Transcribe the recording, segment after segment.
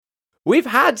we've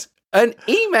had an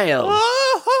email.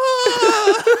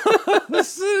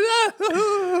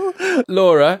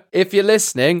 Laura, if you're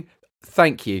listening,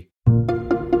 thank you.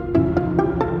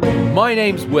 My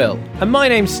name's Will. And my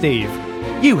name's Steve.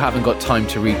 You haven't got time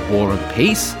to read War and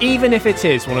Peace. Even if it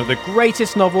is one of the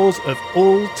greatest novels of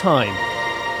all time.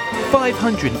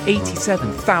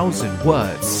 587,000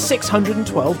 words.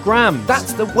 612 grams.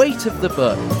 That's the weight of the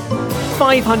book.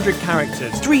 500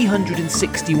 characters.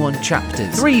 361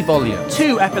 chapters. 3 volumes.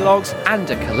 2 epilogues. And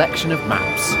a collection of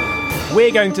maps.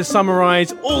 We're going to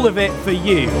summarise all of it for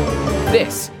you.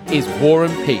 This is War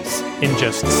and Peace. In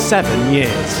just 7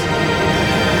 years.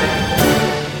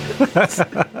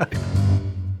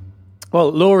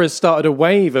 Well, Laura's started a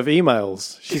wave of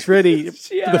emails. She's really...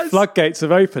 The floodgates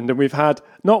have opened and we've had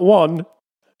not one,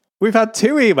 we've had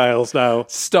 2 emails now.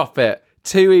 Stop it.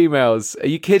 2 emails. Are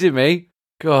you kidding me?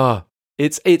 God,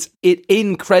 it's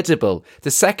incredible. The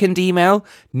second email,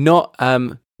 not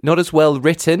as well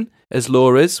written as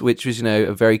Laura's, which was,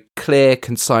 a very clear,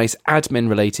 concise,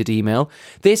 admin-related email.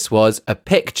 This was a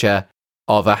picture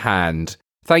of a hand.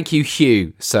 Thank you,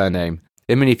 Hugh, surname.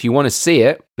 I mean, if you want to see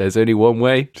it, there's only one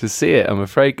way to see it, I'm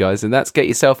afraid, guys, and that's get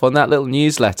yourself on that little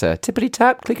newsletter.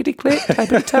 Tippity-tap, clickety-click,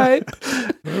 typity-type.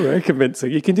 Very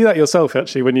convincing. You can do that yourself,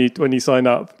 actually, when you sign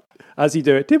up. As you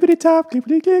do it, tippity-tap,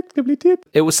 clickety-click, clickety-tip.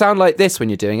 It will sound like this when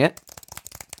you're doing it.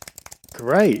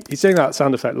 Great. He's doing that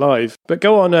sound effect live. But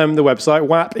go on the website,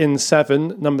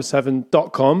 wapin7,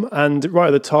 7.com, and right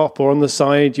at the top or on the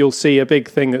side, you'll see a big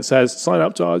thing that says, sign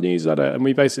up to our newsletter. And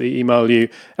we basically email you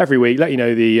every week, let you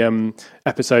know the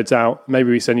episode's out. Maybe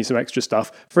we send you some extra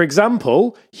stuff. For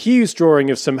example, Hugh's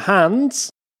drawing of some hands.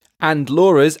 And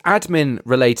Laura's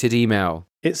admin-related email.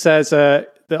 It says...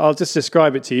 I'll just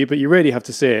describe it to you, but you really have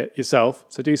to see it yourself.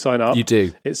 So do sign up. You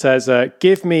do. It says,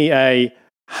 give me a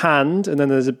hand, and then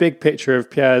there's a big picture of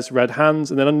Pierre's red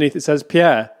hands, and then underneath it says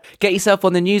Pierre. Get yourself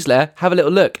on the newsletter, have a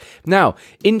little look. Now,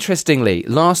 interestingly,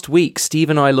 last week, Steve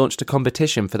and I launched a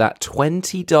competition for that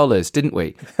 $20, didn't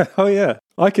we? Oh, yeah.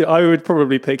 I would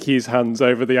probably pick Hugh's hands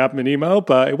over the admin email,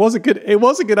 but it was a good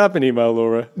admin email,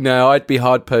 Laura. No, I'd be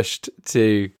hard pushed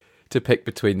to pick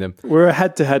between them. We're a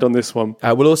head-to-head on this one.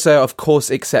 We're also, of course,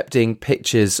 accepting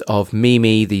pictures of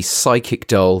Mimi, the psychic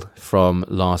doll from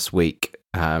last week.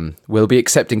 We'll be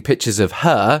accepting pictures of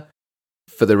her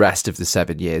for the rest of the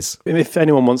 7 years. If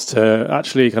anyone wants to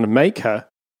actually kind of make her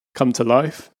come to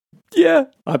life, yeah,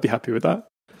 I'd be happy with that.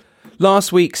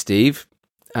 Last week, Steve,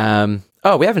 we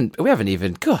haven't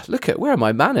even, God, look at, where are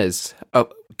my manners? Oh,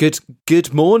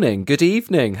 good morning, good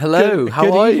evening, hello,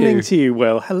 how are you? Good evening to you,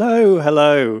 Will.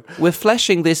 Hello. We're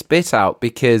fleshing this bit out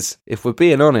because, if we're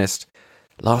being honest,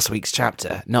 last week's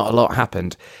chapter, not a lot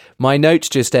happened. My notes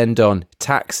just end on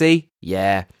taxi,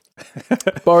 yeah.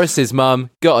 Boris's mum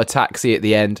got a taxi at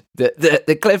the end.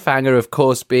 The cliffhanger, of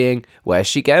course, being, where's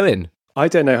she going? I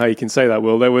don't know how you can say that,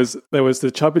 Will. There was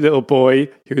the chubby little boy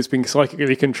who was being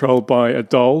psychically controlled by a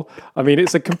doll. I mean,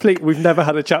 it's a complete... We've never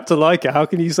had a chapter like it. How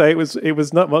can you say it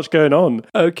was not much going on?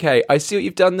 Okay, I see what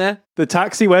you've done there. The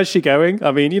taxi, where's she going?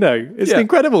 I mean, it's an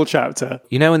incredible chapter.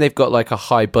 You know when they've got like a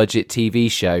high-budget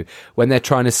TV show, when they're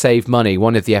trying to save money,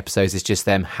 one of the episodes is just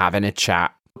them having a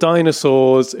chat.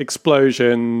 Dinosaurs,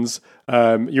 explosions...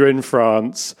 you're in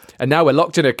France. And now we're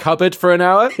locked in a cupboard for an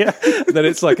hour? Yeah. Then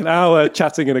it's like an hour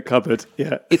chatting in a cupboard.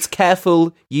 Yeah. It's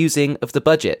careful using of the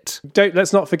budget.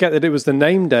 Let's not forget that it was the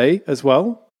name day as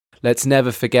well. Let's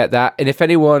never forget that. And if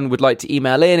anyone would like to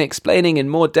email in explaining in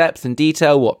more depth and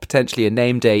detail what potentially a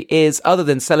name day is, other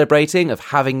than celebrating of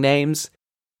having names,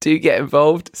 do get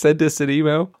involved. Send us an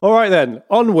email. All right then,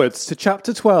 onwards to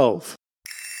chapter 12.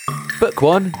 Book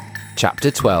 1,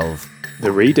 chapter 12.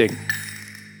 The reading.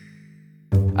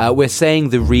 We're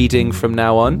saying the reading from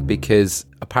now on because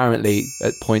apparently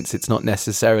at points it's not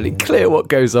necessarily clear what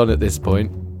goes on at this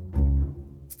point.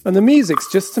 And the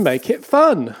music's just to make it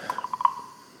fun.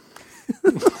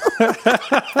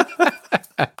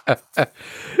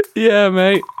 Yeah,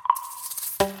 mate.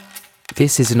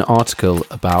 This is an article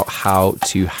about how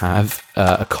to have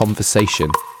a conversation.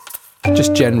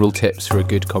 Just general tips for a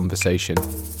good conversation.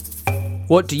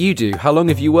 What do you do? How long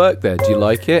have you worked there? Do you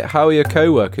like it? How are your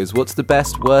co-workers? What's the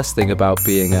best, worst thing about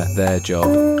being at their job?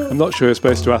 I'm not sure you're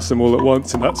supposed to ask them all at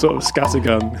once in that sort of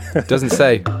scattergun. It doesn't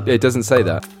say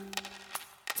that.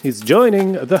 He's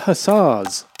joining the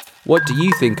Hussars. What do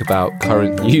you think about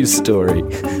current news story?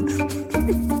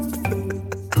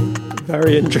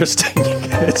 Very interesting.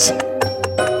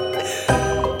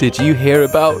 Did you hear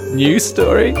about news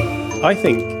story? I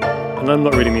think, and I'm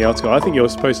not reading the article, I think you're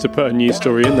supposed to put a news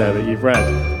story in there that you've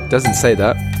read. Doesn't say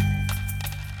that.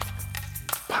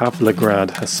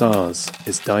 Pavlograd Hussars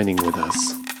is dining with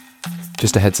us.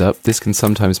 Just a heads up, this can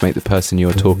sometimes make the person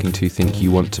you're talking to think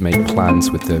you want to make plans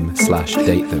with them /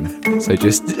 date them. So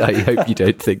I hope you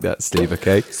don't think that, Steve,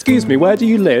 okay? Excuse me, where do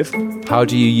you live? How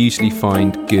do you usually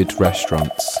find good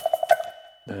restaurants?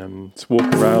 Just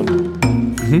walk around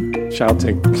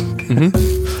shouting.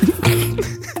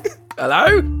 Hello?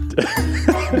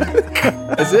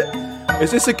 Is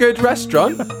this a good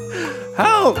restaurant?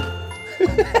 Help!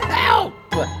 Help!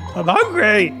 I'm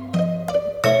hungry!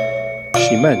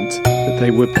 She meant that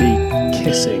they would be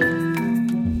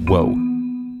kissing. Whoa.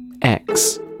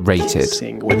 X-rated.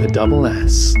 Kissing with a double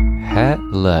S.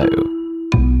 Hello.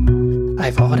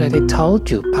 I've already told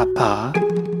you, Papa.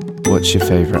 What's your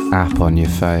favourite app on your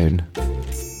phone?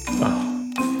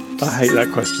 I hate that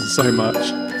question so much.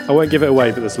 I won't give it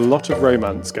away, but there's a lot of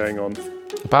romance going on.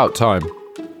 About time.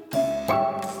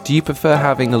 Do you prefer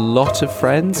having a lot of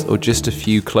friends or just a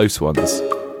few close ones?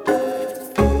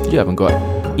 You haven't got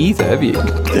either, have you?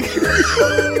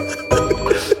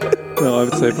 No, I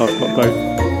would say I've got both.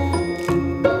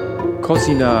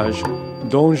 Cousinage.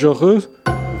 Dangereux.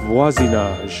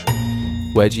 Voisinage.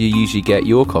 Where do you usually get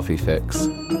your coffee fix?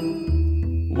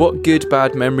 What good,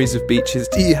 bad memories of beaches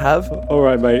do you have? All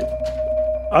right, mate.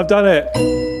 I've done it.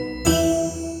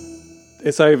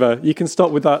 It's over. You can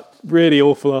stop with that really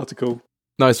awful article.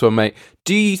 Nice one, mate.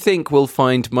 Do you think we'll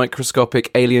find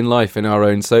microscopic alien life in our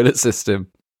own solar system?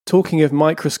 Talking of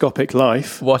microscopic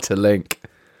life, What a link.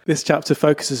 this chapter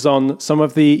focuses on some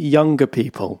of the younger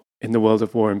people in the world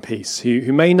of War and Peace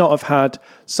who may not have had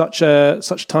such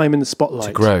time in the spotlight.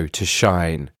 To grow, to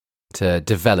shine, to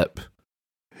develop.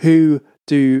 Who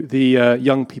do the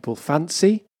young people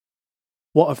fancy?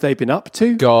 What have they been up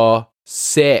to?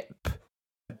 Gossip.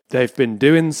 They've been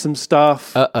doing some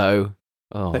stuff. Uh-oh.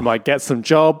 They might get some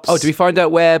jobs. Oh, do we find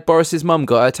out where Boris's mum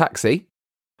got her taxi?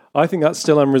 I think that's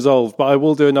still unresolved, but I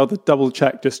will do another double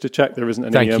check just to check there isn't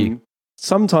any. Thank you.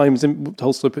 Sometimes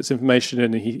Tolstoy puts information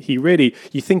in and he really,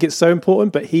 you think it's so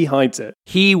important, but he hides it.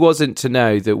 He wasn't to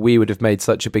know that we would have made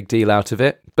such a big deal out of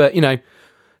it. But,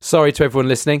 sorry to everyone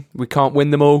listening. We can't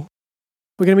win them all.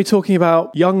 We're going to be talking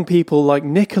about young people like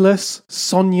Nicholas,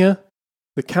 Sonia,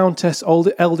 the Countess'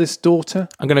 eldest daughter.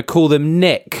 I'm going to call them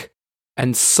Nick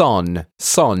and Sonia.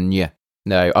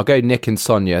 No, I'll go Nick and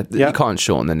Sonia. Yeah. You can't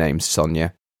shorten the name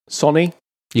Sonia. Sonny.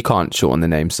 You can't shorten the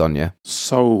name Sonia.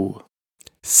 So,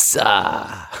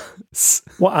 Sa.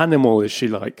 what animal is she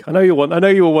like? I know you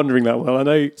were wondering that. Well, I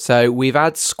know. So we've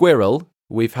had squirrel.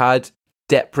 We've had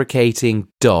deprecating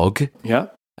dog. Yeah.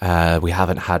 We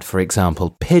haven't had, for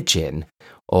example, pigeon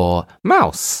or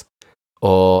mouse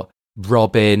or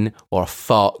robin or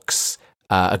fox,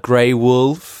 a grey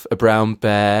wolf, a brown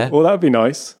bear, Well, that would be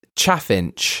nice.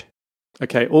 chaffinch.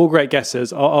 Okay, all great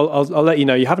guesses. I'll let you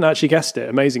know. You haven't actually guessed it.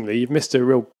 Amazingly, you've missed a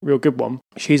real good one.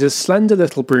 She's a slender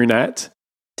little brunette,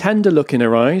 tender look in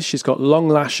her eyes. She's got long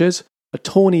lashes, a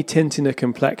tawny tint in her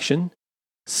complexion,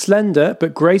 slender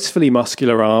but gracefully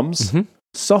muscular arms,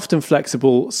 soft and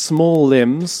flexible, small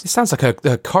limbs. It sounds like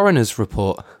a coroner's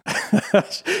report.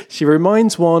 She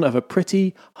reminds one of a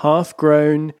pretty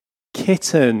half-grown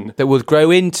kitten, That will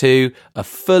grow into a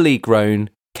fully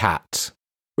grown cat.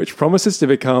 which promises to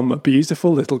become a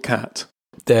beautiful little cat.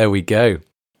 There we go.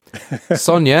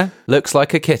 Sonia looks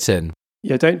like a kitten.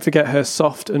 Yeah, don't forget her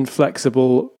soft and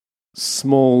flexible,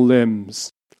 small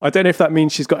limbs. I don't know if that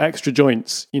means she's got extra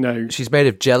joints, She's made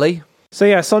of jelly. So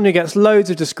yeah, Sonia gets loads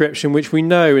of description, which we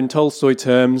know in Tolstoy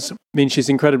terms means she's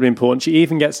incredibly important. She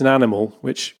even gets an animal,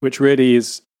 which really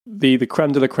is the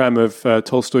creme de la creme of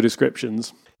Tolstoy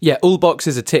descriptions. Yeah, all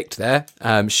boxes are ticked there.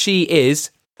 She is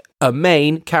a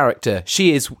main character.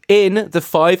 She is in the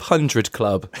 500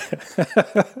 Club.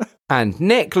 And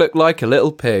Nick looked like a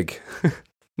little pig.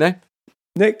 No?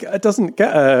 Nick doesn't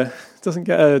get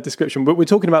a description, but we're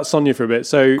talking about Sonia for a bit.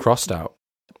 So Crossed out.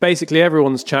 basically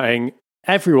everyone's chatting.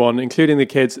 Everyone, including the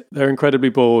kids, they're incredibly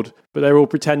bored, but they're all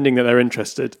pretending that they're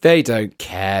interested. They don't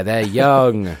care. They're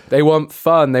young. They want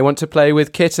fun. They want to play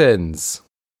with kittens.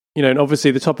 And obviously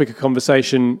the topic of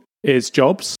conversation is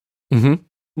jobs. Mm-hmm.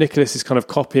 Nicholas is kind of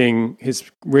copying his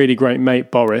really great mate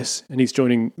Boris, and he's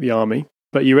joining the army.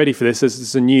 But you ready for this? This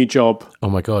is a new job. Oh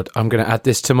my God. I'm going to add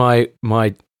this to my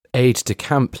aide de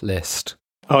camp list.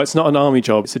 Oh, it's not an army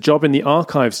job. It's a job in the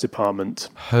archives department.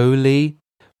 Holy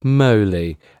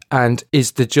moly. And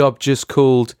is the job just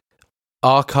called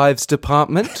Archives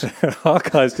Department?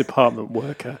 Archives department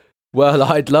worker. Well,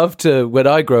 I'd love to, when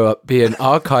I grow up, be an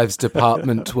Archives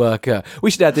Department worker. We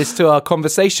should add this to our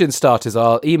conversation starters.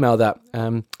 I'll email that.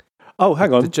 Oh,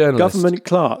 hang on. The journalist. Government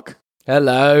clerk.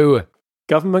 Hello.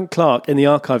 Government clerk in the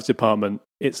archives department.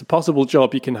 It's a possible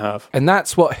job you can have. And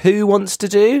that's what who wants to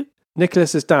do?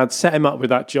 Nicholas's dad set him up with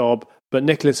that job But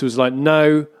Nicholas was like,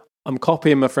 no, I'm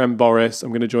copying my friend Boris. I'm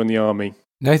going to join the army.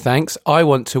 No thanks. I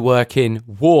want to work in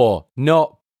war,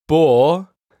 not bore.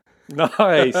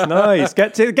 Nice.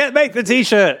 Make the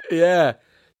t-shirt. Yeah.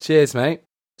 Cheers, mate.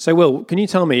 So, Will, can you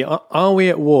tell me, are we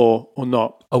at war or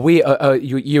not? Are we,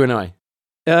 you and I?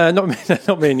 Not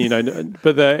me and you, no.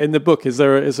 But in the book, is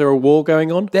there a war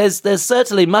going on? There's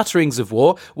certainly mutterings of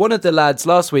war. One of the lads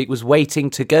last week was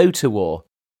waiting to go to war.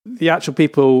 The actual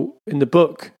people in the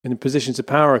book in the positions of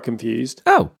power are confused.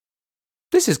 Oh,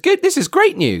 this is good. This is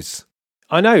great news.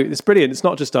 I know, it's brilliant. It's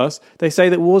not just us. They say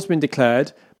that war's been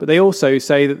declared, but they also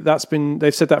say that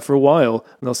they've said that for a while,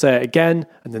 and they'll say it again,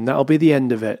 and then that'll be the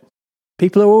end of it.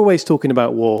 People are always talking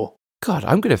about war. God,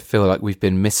 I'm going to feel like we've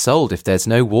been missold if there's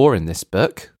no war in this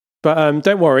book. But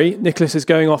don't worry, Nicholas is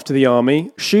going off to the army.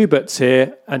 Schubert's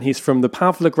here, and he's from the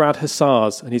Pavlograd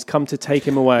Hussars, and he's come to take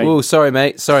him away. Oh, sorry,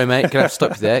 mate. Can I have to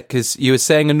stop you there? Because you were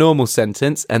saying a normal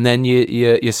sentence, and then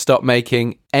you stopped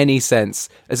making any sense.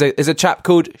 There's a chap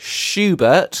called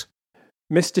Schubert.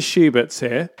 Mr. Schubert's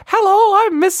here. Hello,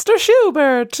 I'm Mr.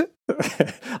 Schubert.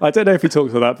 I don't know if he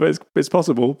talks like that, but it's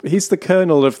possible. He's the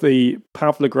colonel of the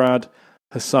Pavlograd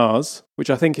Hussars, which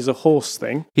I think is a horse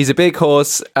thing. He's a big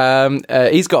horse.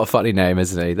 He's got a funny name,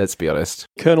 isn't he? Let's be honest.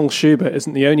 Colonel Schubert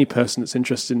isn't the only person that's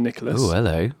interested in Nicholas. Oh,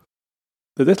 hello.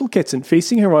 The little kitten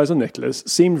feasting her eyes on Nicholas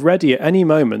seemed ready at any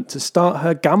moment to start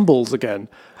her gambols again.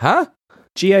 Huh?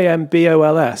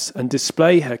 GAMBOLS, and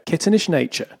display her kittenish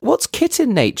nature. What's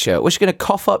kitten nature? Was she going to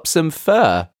cough up some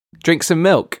fur, drink some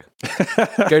milk,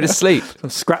 go to sleep?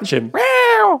 Scratch him.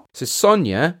 So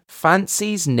Sonia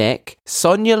fancies Nick.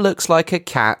 Sonia looks like a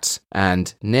cat,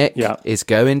 and Nick is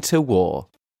going to war.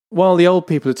 While the old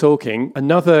people are talking,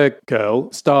 another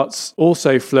girl starts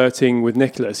also flirting with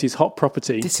Nicholas, his hot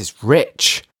property. This is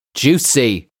rich.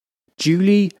 Juicy.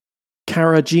 Julie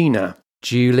Karagina.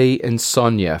 Julie and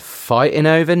Sonia fighting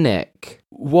over Nick.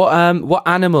 What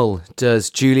animal does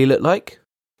Julie look like?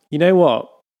 You know what?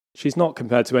 She's not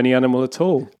compared to any animal at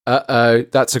all. Uh-oh,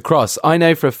 that's a cross. I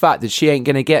know for a fact that she ain't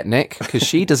going to get Nick because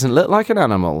she doesn't look like an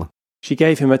animal. She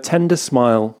gave him a tender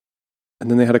smile,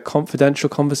 and then they had a confidential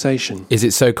conversation. Is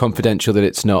it so confidential that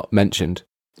it's not mentioned?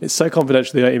 It's so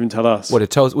confidential they don't even tell us.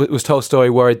 Was Tolstoy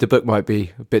worried the book might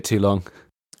be a bit too long?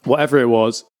 Whatever it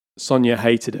was, Sonia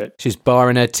hated it. She's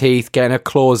baring her teeth, getting her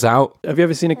claws out. Have you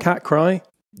ever seen a cat cry?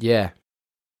 Yeah.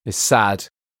 It's sad.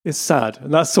 It's sad,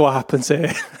 and that's what happens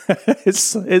here. It's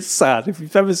sad. If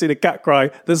you've ever seen a cat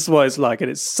cry, this is what it's like, and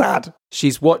it's sad.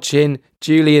 She's watching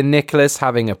Julie and Nicholas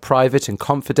having a private and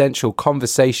confidential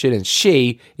conversation, and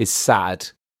she is sad.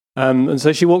 And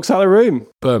so she walks out of the room.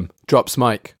 Boom. Drops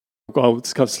mic. Well,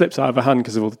 it kind of slips out of her hand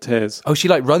because of all the tears. Oh, she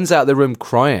runs out of the room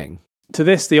crying. To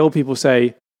this, the old people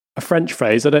say a French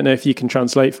phrase. I don't know if you can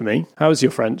translate for me. How's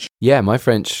your French? Yeah, my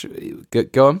French.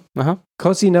 Go on. Uh-huh.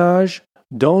 Cousinage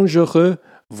dangereux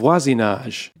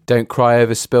voisinage. Don't cry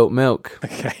over spilt milk.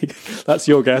 Okay, that's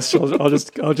your guess. I'll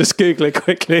just Google it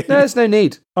quickly. No, there's no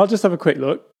need. I'll just have a quick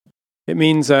look. It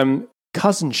means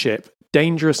cousinship,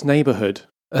 dangerous neighbourhood.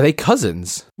 Are they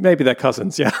cousins? Maybe they're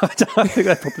cousins, yeah. I think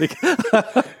they're probably...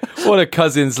 What are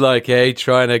cousins like, eh?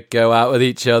 Trying to go out with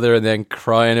each other and then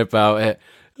crying about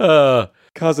it.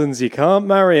 Cousins, you can't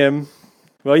marry them.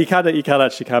 Well, you can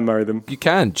actually marry them. You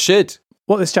can, should.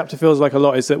 What this chapter feels like a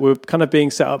lot is that we're kind of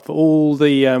being set up for all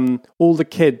the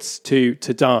kids to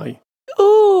die.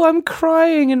 Oh, I'm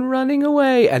crying and running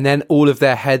away. And then all of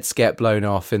their heads get blown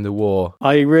off in the war.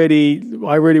 I really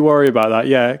worry about that,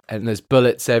 yeah. And there's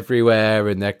bullets everywhere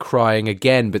and they're crying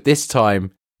again. But this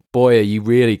time, boy, are you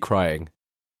really crying.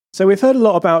 So we've heard a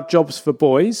lot about jobs for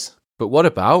boys. But what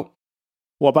about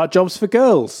jobs for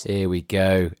girls? Here we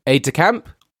go. Aide de camp?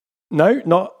 No,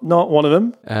 not one of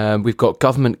them. We've got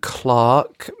government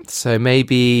clerk. So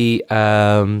maybe,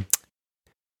 yeah,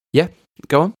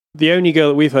 go on. The only girl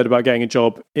that we've heard about getting a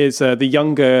job is the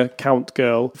younger Count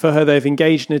girl. For her, they've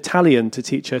engaged an Italian to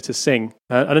teach her to sing.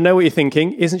 And I know what you're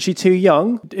thinking. Isn't she too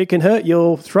young? It can hurt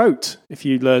your throat if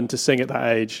you learn to sing at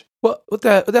that age. What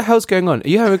the hell's going on? Are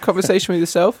you having a conversation with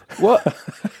yourself? What?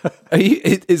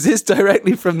 Is this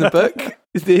directly from the book?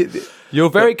 You're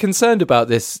very concerned about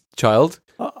this, child.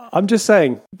 I'm just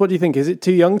saying, what do you think? Is it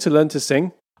too young to learn to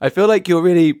sing? I feel like you're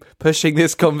really pushing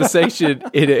this conversation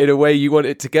in a way you want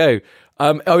it to go.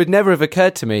 It would never have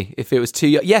occurred to me if it was too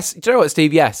young. Yes, do you know what,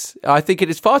 Steve? Yes. I think it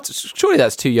is far too... Surely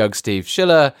that's too young, Steve.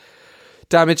 She'll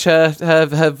damage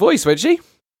her voice, won't she?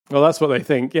 Well, that's what they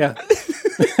think, yeah.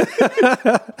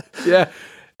 Yeah.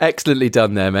 Excellently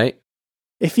done there, mate.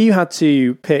 If you had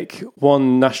to pick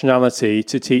one nationality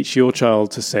to teach your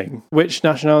child to sing, which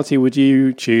nationality would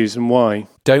you choose and why?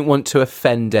 Don't want to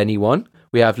offend anyone.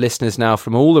 We have listeners now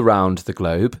from all around the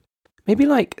globe. Maybe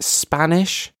like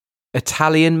Spanish,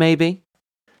 Italian, maybe.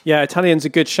 Yeah, Italian's a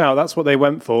good shout. That's what they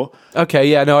went for. Okay,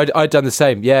 yeah, no, I'd done the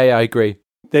same. Yeah, I agree.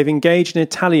 They've engaged an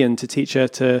Italian to teach her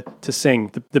to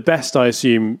sing. The best, I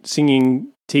assume, singing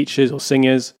teachers or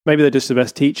singers. Maybe they're just the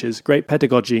best teachers. Great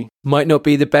pedagogy. Might not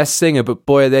be the best singer, but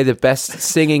boy, are they the best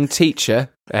singing teacher,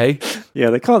 eh? Yeah,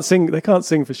 they can't sing. They can't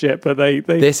sing for shit, but they.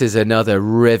 This is another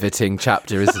riveting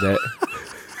chapter, isn't it?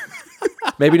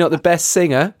 Maybe not the best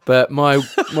singer, but my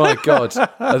God,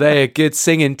 are they a good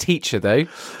singing teacher though?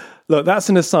 Look, that's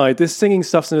an aside. This singing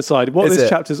stuff's an aside. What this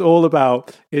chapter's all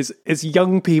about is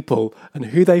young people and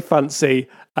who they fancy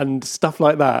and stuff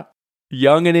like that.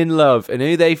 Young and in love and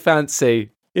who they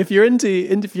fancy. If you're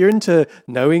into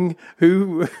knowing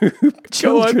who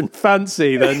children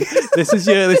fancy, then this is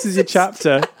your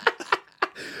chapter.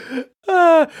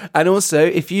 And also,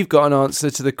 if you've got an answer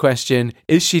to the question,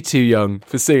 is she too young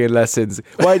for singing lessons?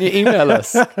 Why don't you email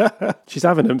us? She's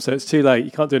having them, so it's too late.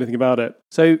 You can't do anything about it.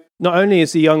 So not only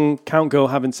is the young Count girl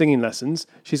having singing lessons,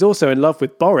 she's also in love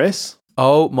with Boris.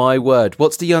 Oh my word.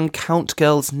 What's the young Count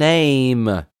girl's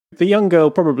name? The young girl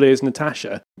probably is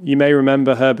Natasha. You may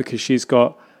remember her because she's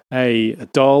got a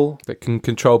doll that can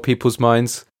control people's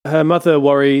minds. Her mother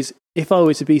worries, if I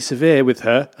were to be severe with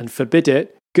her and forbid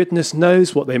it, goodness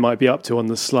knows what they might be up to on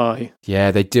the sly.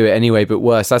 Yeah, they do it anyway, but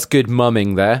worse. That's good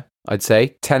mumming there, I'd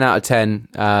say. 10 out of 10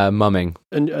 mumming.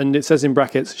 And it says in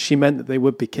brackets, she meant that they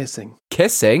would be kissing.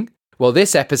 Kissing? Well,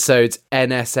 this episode's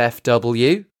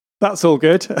NSFW. That's all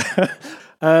good.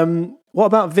 What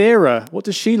about Vera? What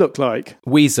does she look like?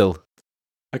 Weasel.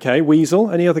 Okay, weasel.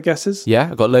 Any other guesses? Yeah,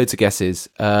 I've got loads of guesses.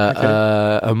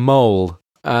 A mole.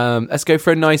 Let's go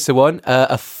for a nicer one.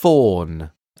 A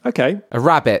fawn. Okay. A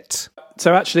rabbit.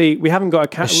 So actually, we haven't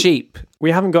got a sheep.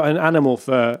 We haven't got an animal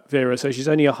for Vera, so she's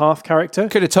only a half character.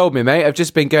 Could have told me, mate. I've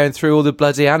just been going through all the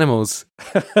bloody animals.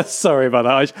 Sorry about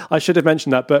that. I should have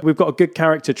mentioned that, but we've got a good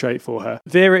character trait for her.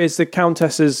 Vera is the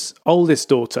Countess's oldest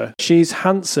daughter. She's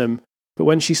handsome, but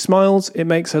when she smiles, it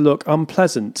makes her look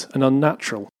unpleasant and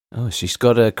unnatural. Oh, she's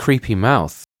got a creepy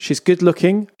mouth. She's good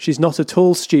looking. She's not at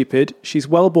all stupid. She's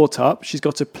well brought up. She's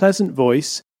got a pleasant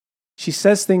voice. She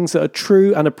says things that are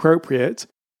true and appropriate,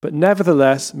 but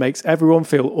nevertheless makes everyone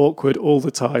feel awkward all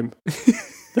the time.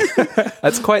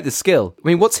 That's quite the skill. I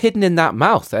mean, what's hidden in that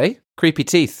mouth, eh? Creepy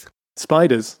teeth.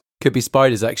 Spiders. Could be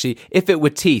spiders, actually. If it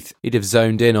were teeth, he'd have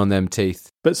zoned in on them teeth.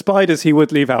 But spiders he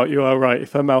would leave out, you are right.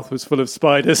 If her mouth was full of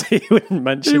spiders, he wouldn't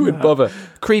mention He wouldn't bother.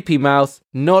 Creepy mouth,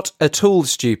 not at all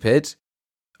stupid,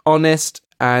 honest,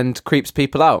 and creeps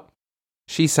people out.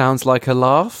 She sounds like a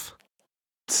laugh.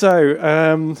 So,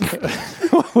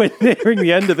 we're nearing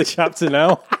the end of the chapter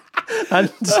now.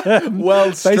 And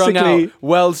well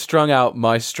strung out,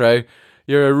 maestro.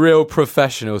 You're a real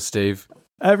professional, Steve.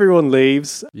 Everyone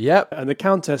leaves. Yep. And the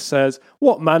Countess says,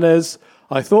 "What manners?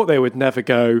 I thought they would never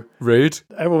go." Rude.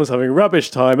 Everyone was having rubbish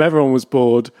time. Everyone was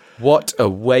bored. What a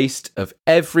waste of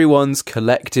everyone's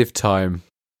collective time.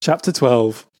 Chapter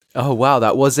 12. Oh, wow,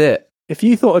 that was it. If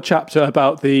you thought a chapter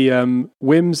about the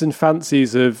whims and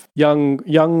fancies of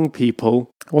young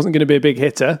people wasn't going to be a big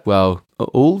hitter. Well,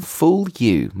 all fool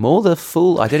you. More the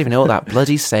fool. I don't even know what that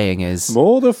bloody saying is.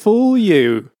 More the fool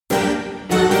you.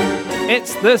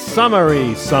 It's the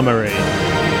summary.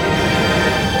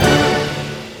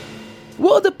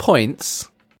 What are the points?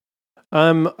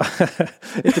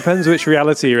 It depends which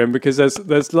reality you're in, because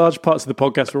there's large parts of the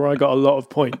podcast where I got a lot of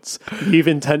points you've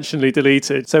intentionally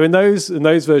deleted. So in those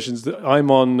versions, I'm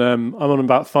on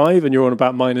about 5 and you're on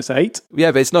about -8.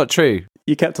 Yeah, but it's not true.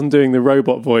 You kept on doing the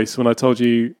robot voice when I told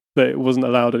you that it wasn't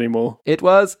allowed anymore. It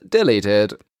was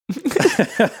deleted.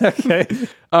 Okay.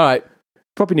 All right.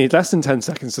 Probably need less than 10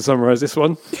 seconds to summarise this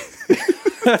one.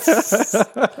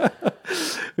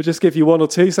 We'll just give you 1 or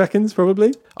 2 seconds,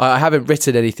 probably. I haven't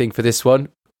written anything for this one.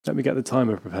 Let me get the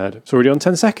timer prepared. It's already on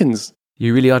 10 seconds.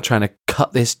 You really are trying to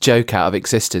cut this joke out of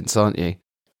existence, aren't you?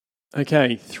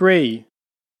 Okay, 3,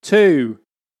 2,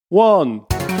 1.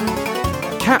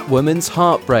 Catwoman's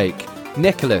heartbreak.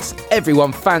 Nicholas,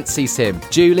 everyone fancies him.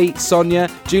 Julie, Sonia,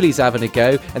 Julie's having a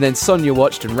go, and then Sonia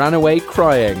watched and ran away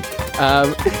crying.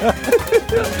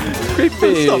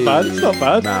 Creepy. It's not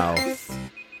bad. Mouth.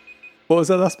 What was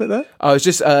that last bit there? I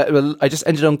just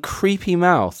ended on creepy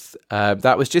mouth.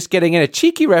 That was just getting in a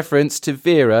cheeky reference to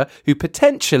Vera, who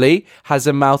potentially has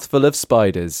a mouthful of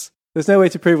spiders. There's no way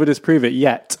to prove or disprove it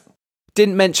yet.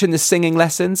 Didn't mention the singing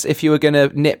lessons. If you were going to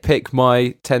nitpick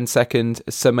my 10-second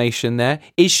summation there,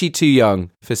 is she too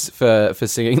young for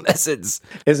singing lessons?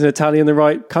 Isn't Italian the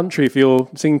right country for your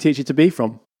singing teacher to be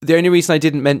from? The only reason I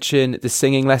didn't mention the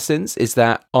singing lessons is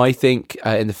that I think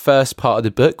in the first part of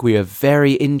the book we are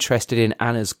very interested in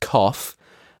Anna's cough,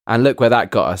 And look where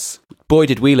that got us. Boy,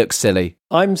 did we look silly.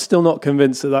 I'm still not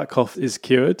convinced that cough is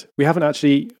cured. We haven't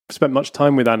actually spent much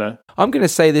time with Anna. I'm going to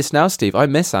say this now, Steve. I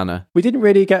miss Anna. We didn't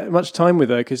really get much time with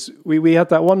her because we had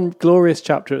that one glorious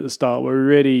chapter at the start where we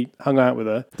really hung out with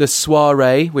her. The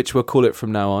soiree, which we'll call it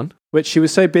from now on. Which she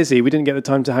was so busy, we didn't get the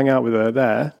time to hang out with her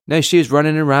there. No, she was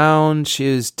running around.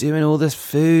 She was doing all this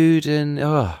food and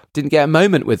didn't get a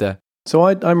moment with her. So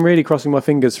I'm really crossing my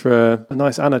fingers for a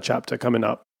nice Anna chapter coming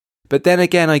up. But then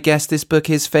again, I guess this book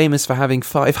is famous for having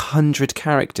 500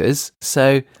 characters,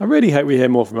 so... I really hope we hear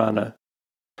more from Anna.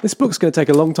 This book's going to take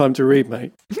a long time to read,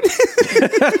 mate.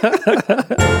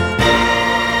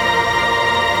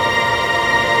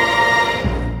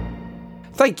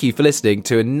 Thank you for listening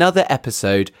to another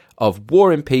episode of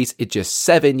War and Peace in just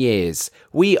 7 years.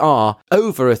 We are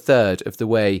over a third of the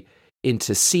way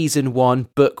into Season 1,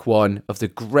 Book 1 of the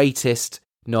greatest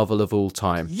novel of all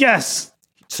time. Yes!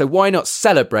 So why not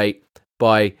celebrate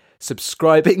by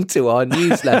subscribing to our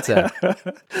newsletter?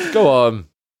 Go on.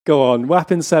 Go on,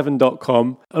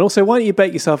 wappin7.com. And also, why don't you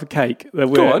bake yourself a cake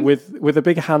with a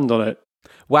big hand on it?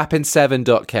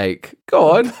 Wappin7.cake.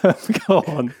 Go on. Go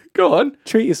on. Go on.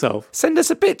 Treat yourself. Send us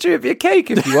a picture of your cake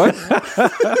if you want.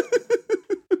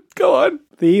 Go on.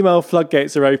 The email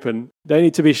floodgates are open. Don't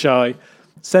need to be shy.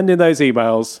 Send in those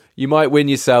emails. You might win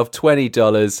yourself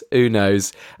 $20. Who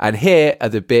knows? And here are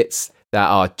the bits that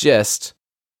are just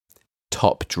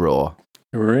top drawer.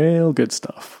 Real good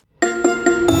stuff.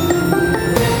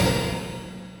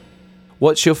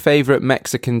 What's your favourite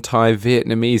Mexican, Thai,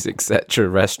 Vietnamese, etc.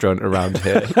 restaurant around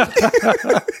here?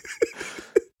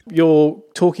 You're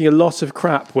talking a lot of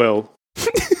crap, Will.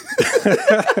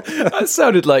 That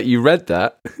sounded like you read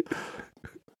that.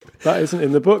 That isn't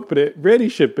in the book, but it really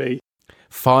should be.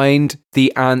 Find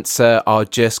the answer or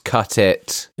just cut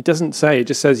it. It doesn't say. It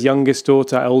just says youngest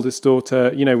daughter, eldest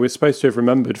daughter. You know, we're supposed to have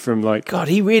remembered from God,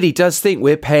 he really does think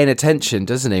we're paying attention,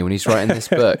 doesn't he, when he's writing this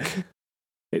book?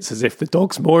 It's as if the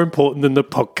dog's more important than the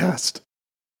podcast.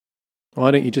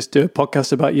 Why don't you just do a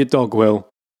podcast about your dog, Will?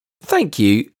 Thank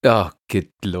you. Oh, good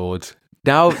Lord.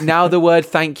 Now the word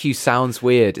thank you sounds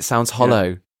weird. It sounds hollow.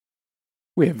 Yeah.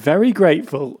 We're very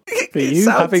grateful for you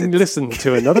having listened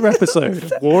to another episode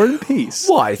of War and Peace.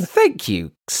 Why, thank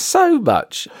you so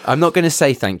much. I'm not going to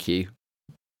say thank you.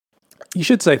 You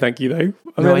should say thank you, though.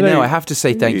 I know. I have to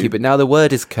say thank you, but now the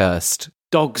word is cursed.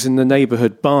 Dogs in the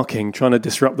neighbourhood barking, trying to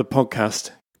disrupt the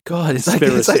podcast. God,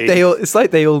 it's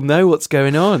like they all know what's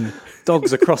going on.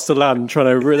 Dogs across the land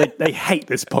trying to... They hate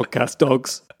this podcast,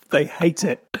 dogs. They hate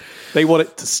it. They want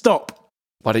it to stop.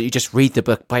 Why don't you just read the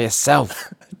book by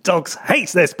yourself? Dogs hate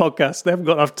this podcast. They haven't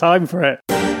got enough time for it.